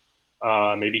too.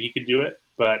 Maybe he could do it,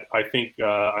 but I think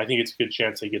it's a good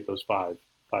chance they get those 5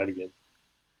 again.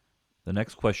 The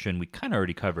next question we kind of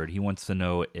already covered. He wants to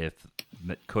know if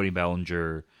Cody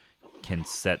Bellinger can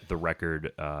set the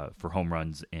record for home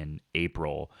runs in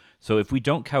April. So if we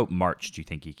don't count March, do you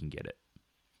think he can get it?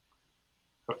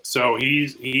 So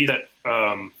he's at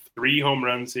 3 home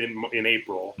runs in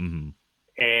April, Mm-hmm.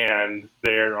 and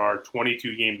there are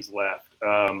 22 games left.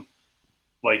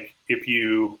 Like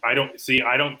I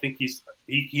don't think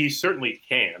he certainly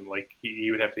can. Like he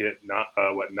would have to hit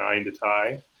 9 to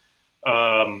tie.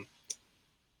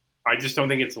 I just don't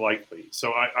think it's likely.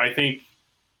 So I think,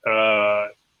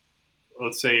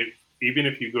 let's say, even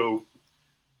if you go,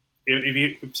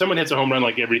 if someone hits a home run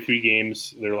like every 3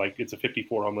 games, they're like, it's a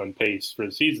 54 home run pace for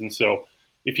the season. So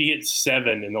if he hits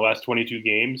 7 in the last 22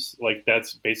 games, like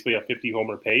that's basically a 50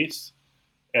 homer pace,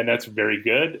 and that's very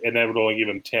good. And that would only give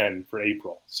him 10 for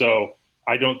April. So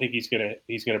I don't think he's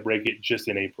gonna break it just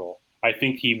in April. I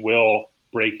think he will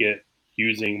break it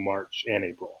using March and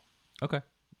April. Okay.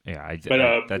 Yeah,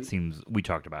 that seems. We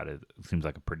talked about it. It seems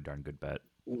like a pretty darn good bet.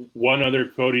 One other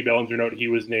Cody Bellinger note: he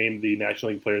was named the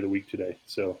National League Player of the Week today.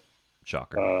 So,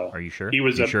 shocker. Are you sure? He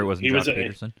was. Sure it wasn't Jock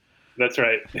Peterson? That's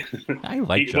right. I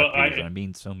like Jock Peterson. I'm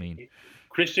being so mean.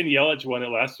 Christian Yelich won it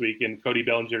last week, and Cody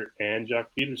Bellinger and Jock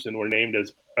Peterson were named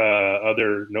as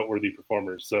other noteworthy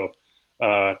performers. So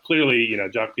clearly,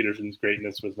 Jock Peterson's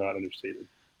greatness was not understated.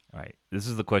 All right. This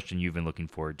is the question you've been looking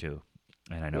forward to,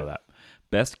 and I know that.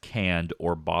 Best canned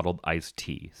or bottled iced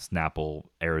tea, Snapple,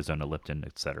 Arizona Lipton,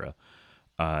 etc.,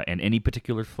 and any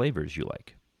particular flavors you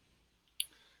like.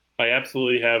 I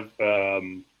absolutely have a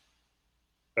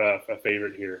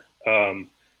favorite here.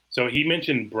 So he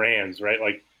mentioned brands, right?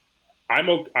 Like I'm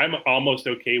almost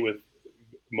okay with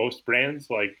most brands.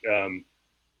 Like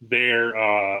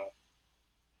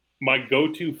my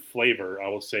go-to flavor, I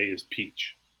will say, is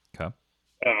peach. Okay.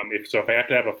 If I have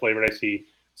to have a flavored iced tea,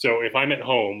 so if I'm at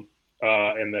home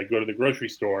and I go to the grocery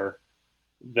store,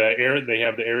 they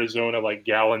have the Arizona like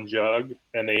gallon jug,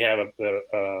 and they have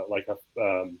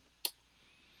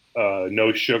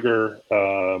no sugar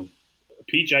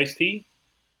peach iced tea,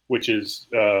 which is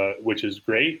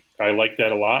great. I like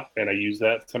that a lot, and I use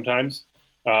that sometimes.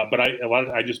 But I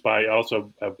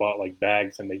also have bought like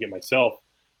bags and make it myself.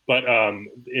 But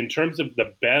in terms of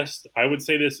the best, I would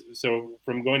say this. So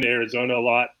from going to Arizona a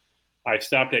lot, I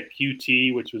stopped at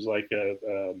QT, which was like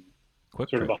a Quick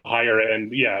sort Trip. of a higher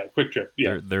end, Quick Trip.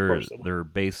 Yeah, they're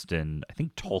based in, I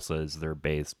think Tulsa is their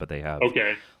base, but they have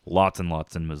lots and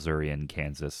lots in Missouri and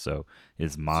Kansas. So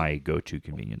is my go-to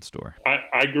convenience store.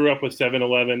 I grew up with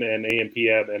 7-Eleven and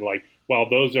AM/PM, and like while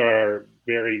those are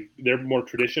they're more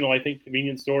traditional, I think,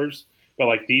 convenience stores. But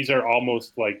like these are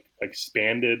almost like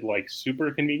expanded, like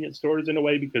super convenience stores in a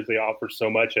way, because they offer so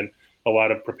much and a lot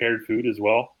of prepared food as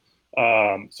well.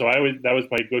 So that was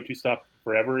my go-to stop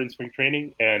forever in spring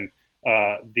training, and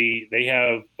they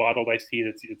have bottled iced tea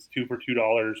it's 2 for $2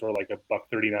 or like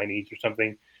 $1.39 each or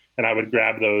something, and I would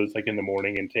grab those like in the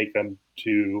morning and take them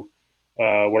to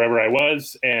wherever I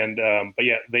was. And but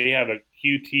yeah, they have a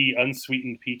QT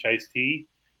unsweetened peach iced tea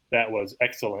that was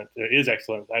excellent. It is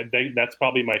excellent. That's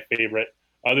probably my favorite.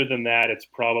 Other than that, it's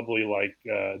probably like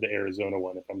the Arizona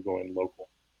one if I'm going local.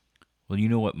 Well, you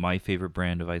know what my favorite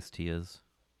brand of iced tea is?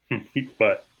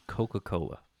 But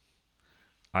Coca-Cola.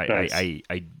 Nice.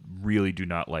 I really do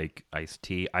not like iced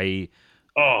tea.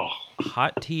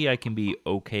 Hot tea I can be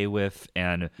okay with,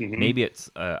 and maybe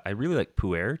it's I really like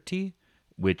pu'er tea,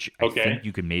 which I think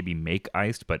you can maybe make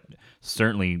iced, but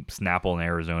certainly Snapple and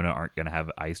Arizona aren't going to have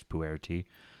iced pu'er tea.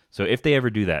 So if they ever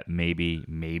do that, maybe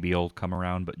I'll come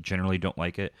around, but generally don't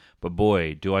like it. But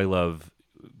boy, do I love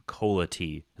cola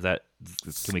tea.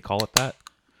 Can we call it that?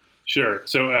 Sure.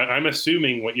 So I'm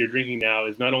assuming what you're drinking now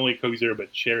is not only Coke Zero,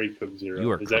 but Cherry Coke Zero.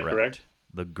 You are Is that correct?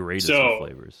 The greatest of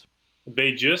flavors.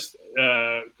 They just,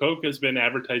 Coke has been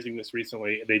advertising this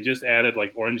recently. They just added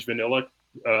like orange vanilla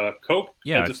Coke.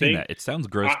 Yeah, I've seen that. It sounds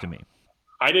gross to me.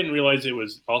 I didn't realize it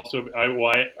was also,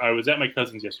 I was at my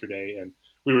cousin's yesterday, and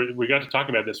we got to talk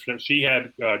about this. She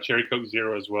had Cherry Coke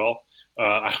Zero as well.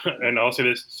 And I'll say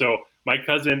this. So my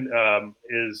cousin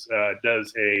is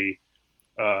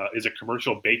a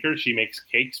commercial baker. She makes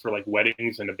cakes for like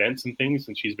weddings and events and things,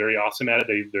 and she's very awesome at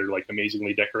it. They're like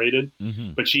amazingly decorated.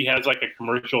 Mm-hmm. But she has like a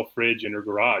commercial fridge in her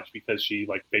garage because she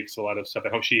like bakes a lot of stuff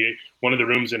at home. One of the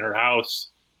rooms in her house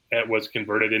was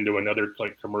converted into another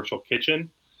like commercial kitchen,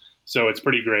 so it's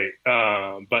pretty great.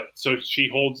 But so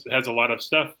she has a lot of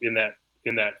stuff in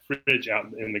that fridge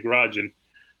out in the garage, and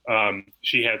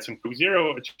she had some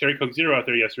Cherry Coke Zero out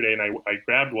there yesterday, and I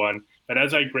grabbed one. But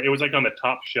it was like on the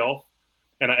top shelf.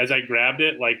 And as I grabbed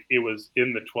it, like it was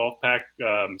in the 12-pack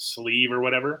sleeve or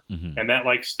whatever, and that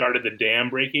like started the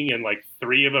dam breaking, and like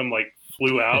 3 of them like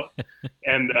flew out.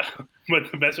 And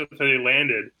but the best was that they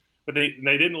landed, but they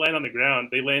didn't land on the ground.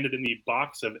 They landed in the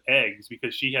box of eggs,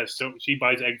 because she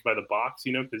buys eggs by the box,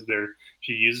 because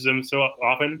she uses them so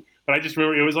often. But I just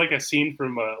remember it was like a scene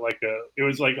from it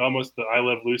was like almost the I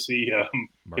Love Lucy Marx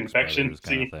confection Brothers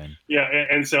kind scene. of thing. Yeah,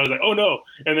 and so I was like, oh no,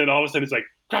 and then all of a sudden it's like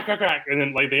crack, crack, crack, and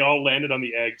then like they all landed on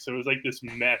the egg, so it was like this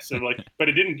mess of like, but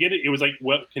it didn't get it. It was like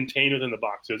what contained within the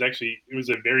box. So it was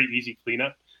a very easy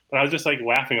cleanup. But I was just like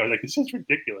laughing. I was like, this is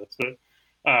ridiculous. But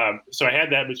so I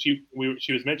had that, but she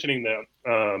was mentioning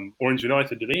the orange vanilla. I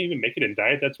said, do they even make it in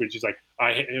diet? That's where she's like,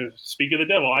 I speak of the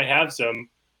devil. I have some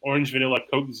orange vanilla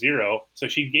Coke Zero. So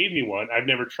she gave me one. I've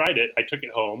never tried it. I took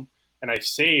it home and I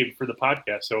saved for the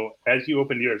podcast. So as you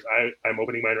opened yours, I'm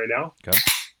opening mine right now. Okay.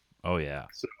 Oh yeah.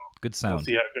 So good sound. We'll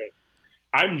see how it goes.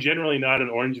 I'm generally not an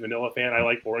orange vanilla fan. I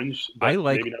like orange. I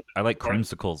like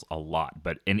creamsicles a lot,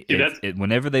 but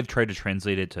whenever they've tried to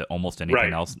translate it to almost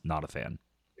anything else, not a fan.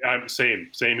 I'm same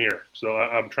here. So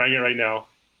I'm trying it right now.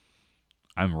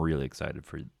 I'm really excited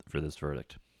for this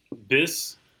verdict.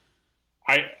 This,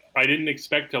 I didn't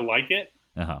expect to like it,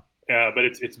 but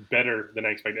it's better than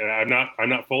I expected. I'm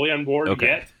not fully on board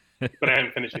yet, but I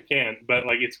haven't finished the can. But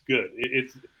like it's good.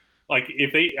 It's like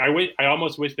I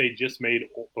almost wish they just made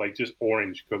like just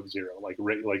orange Coke Zero, like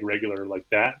regular like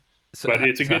that. So, but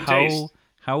it's a good taste.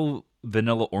 How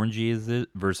vanilla orangey is it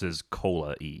versus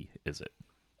cola-y is it?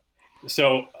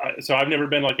 So I've never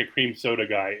been like a cream soda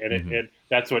guy, and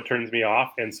that's what turns me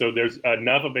off. And so there's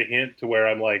enough of a hint to where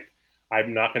I'm like,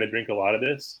 I'm not going to drink a lot of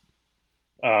this.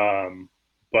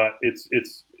 But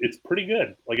it's pretty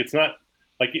good. Like it's not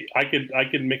like I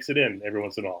could mix it in every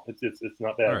once in a while. It's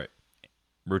not bad. All right.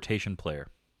 Rotation player.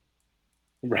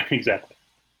 Right, exactly.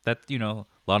 That a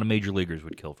lot of major leaguers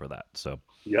would kill for that. So.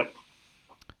 Yep.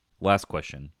 Last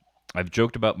question. I've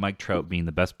joked about Mike Trout being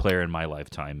the best player in my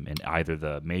lifetime in either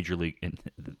the major league in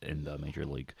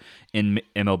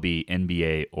MLB,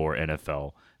 NBA, or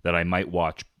NFL that I might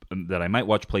watch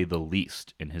play the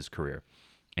least in his career.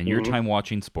 In your time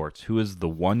watching sports, who is the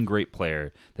one great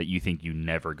player that you think you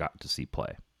never got to see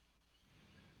play?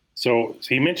 So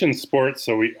he mentioned sports,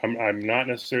 so I'm not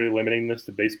necessarily limiting this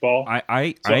to baseball.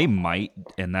 I might,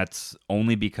 and that's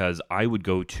only because I would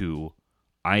go to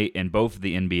in both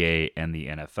the NBA and the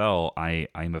NFL,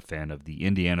 I'm a fan of the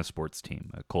Indiana sports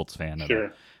team, a Colts fan,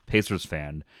 a Pacers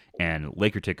fan, and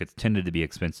Laker tickets tended to be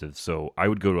expensive, so I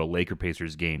would go to a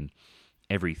Laker-Pacers game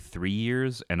every 3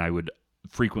 years, and I would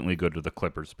frequently go to the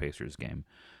Clippers-Pacers game.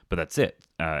 But that's it.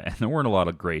 And there weren't a lot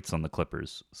of greats on the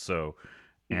Clippers, so...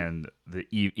 And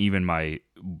even my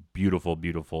beautiful,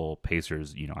 beautiful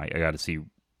Pacers, I got to see,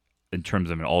 in terms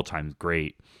of an all-time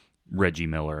great, Reggie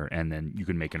Miller, and then you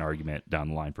can make an argument down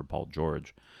the line for Paul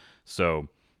George. So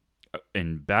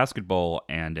in basketball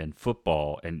and in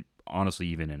football, and honestly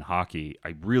even in hockey,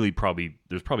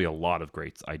 there's probably a lot of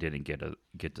greats I didn't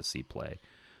get to see play.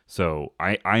 So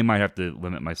I might have to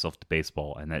limit myself to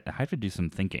baseball, and I have to do some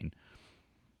thinking.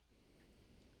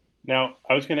 Now,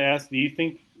 I was going to ask, do you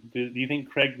think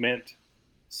Craig meant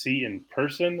see in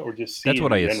person or just see? That's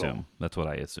what I assume. That's what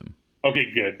I assume.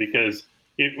 Okay, good, because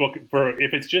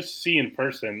if it's just see in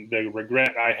person, the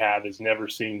regret I have is never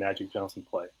seeing Magic Johnson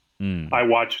play. I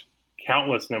watched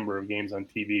countless number of games on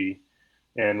TV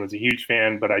and was a huge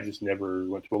fan, but I just never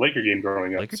went to a Laker game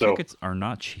growing up. Laker tickets are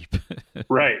not cheap.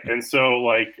 Right, and so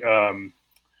like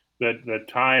the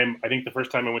time, I think the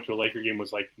first time I went to a Laker game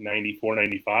was like 94,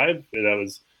 95. That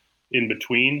was in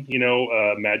between,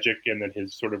 Magic and then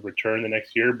his sort of return the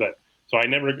next year. But so I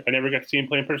never got to see him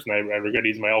play in person. I regret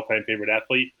he's my all-time favorite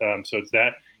athlete. So it's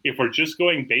that. If we're just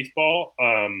going baseball,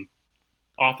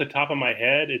 off the top of my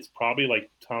head, it's probably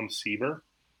like Tom Seaver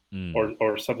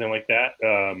or something like that.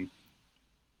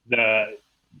 But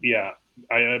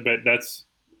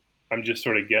I'm just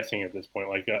sort of guessing at this point.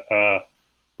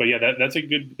 But yeah, that's a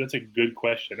good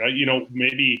question.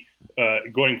 Maybe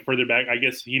going further back, I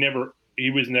guess he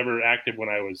was never active when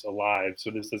I was alive,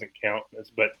 so this doesn't count.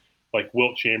 But like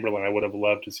Wilt Chamberlain, I would have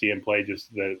loved to see him play,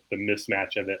 just the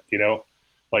mismatch of it,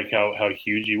 like how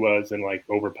huge he was and like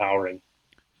overpowering.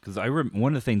 Because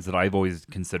one of the things that I've always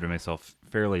considered myself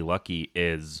fairly lucky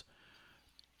is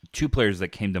two players that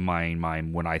came to my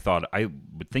mind when I thought I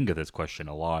would think of this question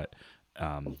a lot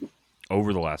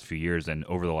over the last few years and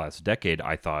over the last decade.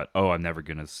 I thought, I'm never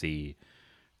going to see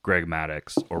Greg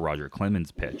Maddux or Roger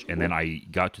Clemens pitch, and then I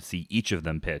got to see each of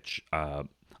them pitch. I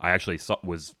actually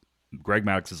was Greg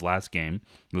Maddox's last game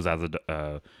was I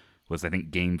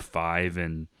think Game 5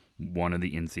 in one of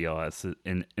the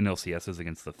NLCSs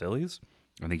against the Phillies.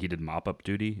 I think he did mop-up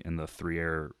duty in the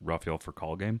 3-air Rafael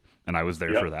Furcal game, and I was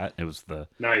there for that. It was the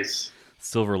nice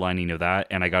silver lining of that,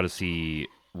 and I got to see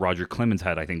Roger Clemens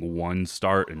had, I think, one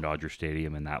start in Dodger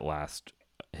Stadium in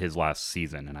his last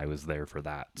season, and I was there for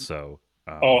that. So,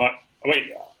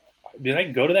 wait, did I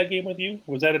go to that game with you?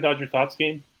 Was that a Dodger Thoughts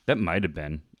game? That might have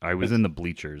been. I was in the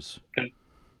bleachers. Okay,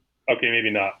 maybe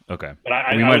not. Okay. But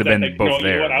I We might was have at been that, both no, you know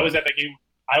there. what? I but- was at that game.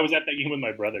 I was at that game with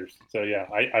my brothers. So yeah,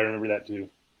 I remember that too.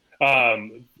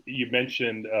 You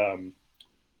mentioned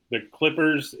the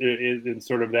Clippers in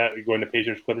sort of that going to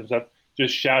Pacers Clippers stuff.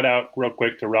 Just shout out real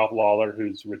quick to Ralph Lawler,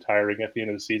 who's retiring at the end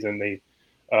of the season. The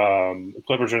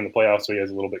Clippers are in the playoffs, so he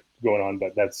has a little bit going on.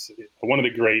 But that's one of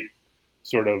the great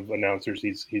sort of announcers.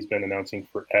 He's been announcing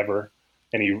forever,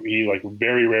 and he like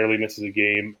very rarely misses a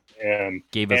game. And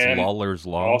Gave us and Lawler's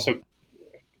Law. also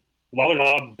Lawler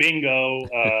Law, bingo,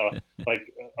 like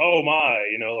oh my,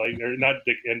 like or not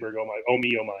Dick Enberg, oh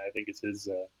my, I think it's his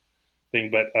thing.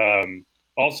 But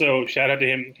also shout out to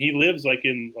him. He lives like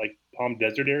in like Palm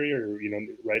Desert area, or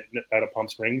right out of Palm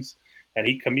Springs, and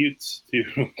he commutes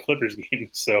to Clippers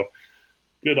games. So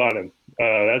good on him.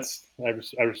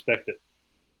 I respect it.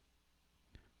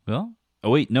 Well, oh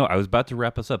wait, no, I was about to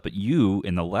wrap us up, but you,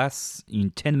 in the last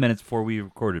 10 minutes before we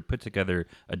recorded, put together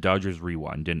a Dodgers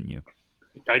rewind, didn't you?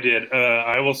 I did.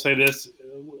 I will say this.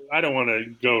 I don't want to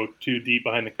go too deep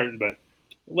behind the curtain, but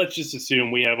let's just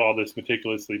assume we have all this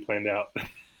meticulously planned out,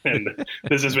 and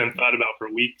this has been thought about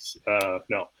for weeks.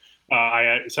 No.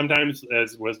 I sometimes,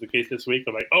 as was the case this week,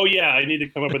 I'm like, oh yeah, I need to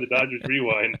come up with a Dodgers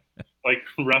rewind, like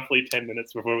roughly 10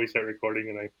 minutes before we start recording,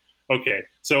 and okay.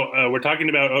 So we're talking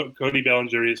about Cody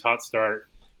Bellinger's hot start.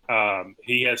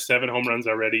 He has 7 home runs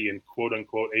already in quote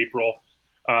unquote April.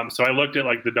 So I looked at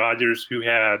like the Dodgers who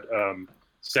had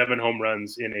 7 home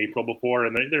runs in April before,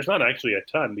 and there's not actually a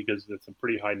ton because it's a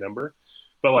pretty high number.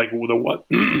 But like the one,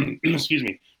 excuse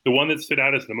me, the one that stood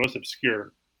out as the most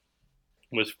obscure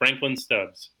was Franklin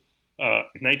Stubbs.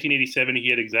 1987, he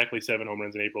had exactly 7 home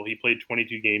runs in April. He played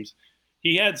 22 games.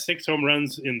 He had 6 home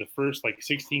runs in the first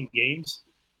 16 games.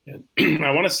 And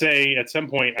I want to say at some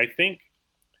point, I think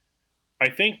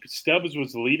Stubbs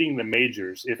was leading the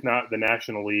majors, if not the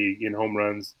National League, in home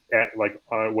runs at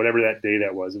whatever that day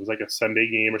that was. It was like a Sunday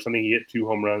game or something. He hit 2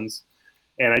 home runs,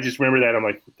 and I just remember that. I'm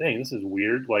like, dang, this is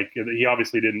weird. Like he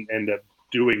obviously didn't end up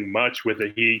doing much with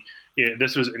it.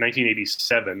 This was in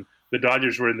 1987. The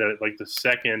Dodgers were in the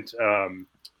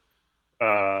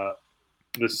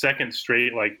second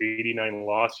straight 89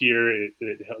 loss year. It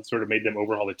sort of made them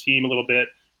overhaul the team a little bit,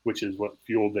 which is what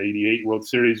fueled the 88 World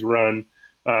Series run.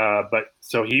 But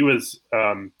so he was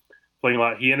playing a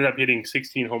lot. He ended up hitting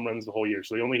 16 home runs the whole year.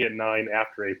 So he only hit 9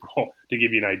 after April to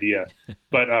give you an idea.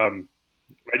 But I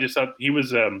just thought he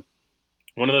was one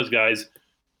of those guys,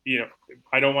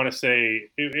 I don't want to say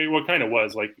what kind of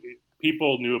was like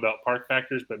people knew about park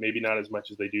factors, but maybe not as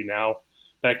much as they do now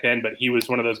back then. But he was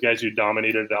one of those guys who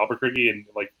dominated Albuquerque and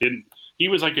he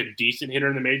was like a decent hitter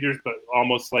in the majors, but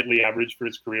almost slightly average for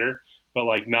his career. But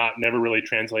never really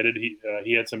translated.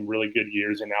 He had some really good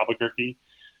years in Albuquerque,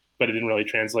 but it didn't really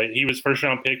translate. He was first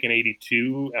round pick in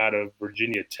 '82 out of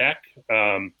Virginia Tech,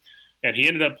 and he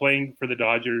ended up playing for the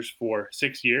Dodgers for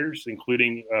 6 years,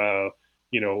 including for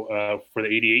the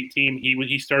 '88 team.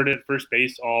 He started at first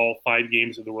base all 5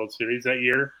 games of the World Series that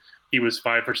year. He was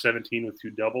 5 for 17 with 2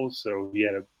 doubles, so he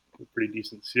had a pretty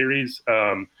decent series.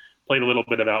 Played a little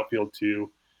bit of outfield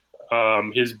too.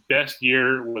 His best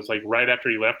year was right after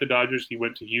he left the Dodgers. He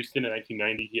went to Houston in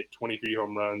 1990. He hit 23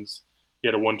 home runs. He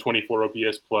had a 124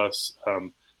 OPS plus.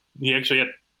 He actually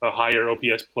had a higher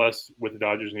OPS plus with the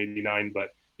Dodgers in '89,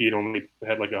 but he had only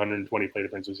had 120 plate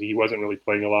appearances. He wasn't really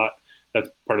playing a lot. That's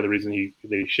part of the reason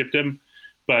they shipped him.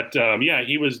 But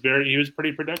he was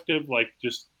pretty productive.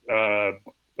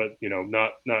 But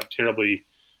not terribly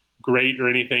great or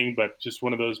anything, but just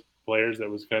one of those players that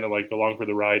was kind of along for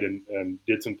the ride and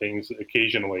did some things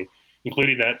occasionally,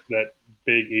 including that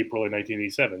big April in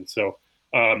 1987. So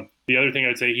the other thing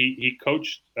I'd say, he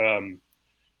coached in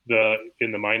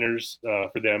the minors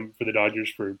for the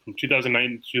Dodgers from 2009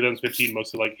 to 2015,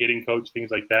 mostly hitting coach, things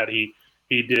like that. He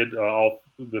did all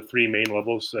the 3 main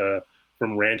levels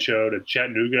from Rancho to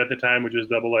Chattanooga at the time, which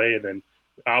was AA, and then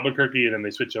Albuquerque, and then they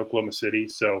switched to Oklahoma City.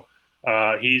 So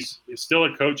he's still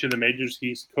a coach in the majors.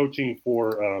 He's coaching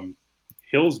for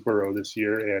Hillsboro this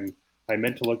year, and I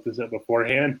meant to look this up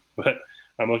beforehand, but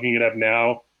I'm looking it up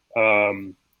now.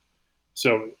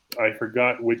 So I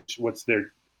forgot what's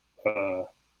their.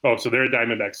 So they're a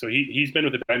Diamondbacks. So he's been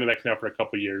with the Diamondbacks now for a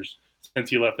couple of years since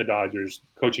he left the Dodgers,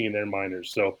 coaching in their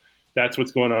minors. So that's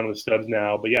what's going on with Stubbs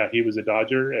now. But yeah, he was a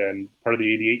Dodger and part of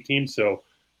the '88 team, so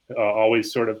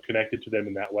always sort of connected to them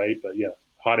in that way. But yeah,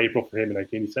 hot April for him in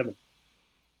 1987.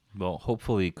 Well,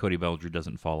 hopefully Cody Bellinger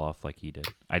doesn't fall off like he did.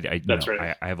 That's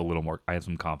right. I have a little more. I have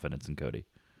some confidence in Cody.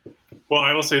 Well,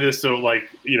 I will say this. So,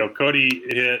 Cody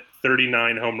hit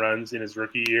 39 home runs in his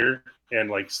rookie year,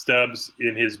 and Stubbs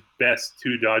in his best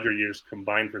 2 Dodger years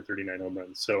combined for 39 home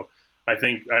runs. So, I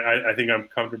think I'm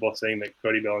comfortable saying that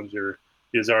Cody Bellinger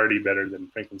is already better than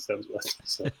Franklin Stubbs was.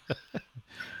 So,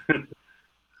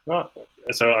 well,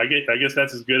 so I guess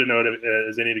that's as good a note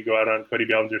as any to go out on. Cody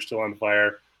Bellinger still on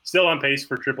fire, still on pace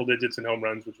for triple digits in home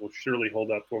runs, which will surely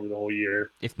hold up over the whole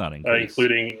year, if not increase.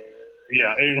 Including,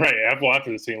 right,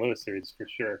 after the St. Louis series for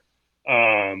sure.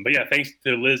 But yeah, thanks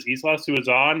to Liz Islas who was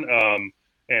on,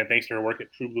 and thanks to her work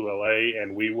at True Blue LA.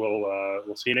 And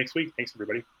we'll see you next week. Thanks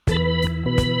everybody.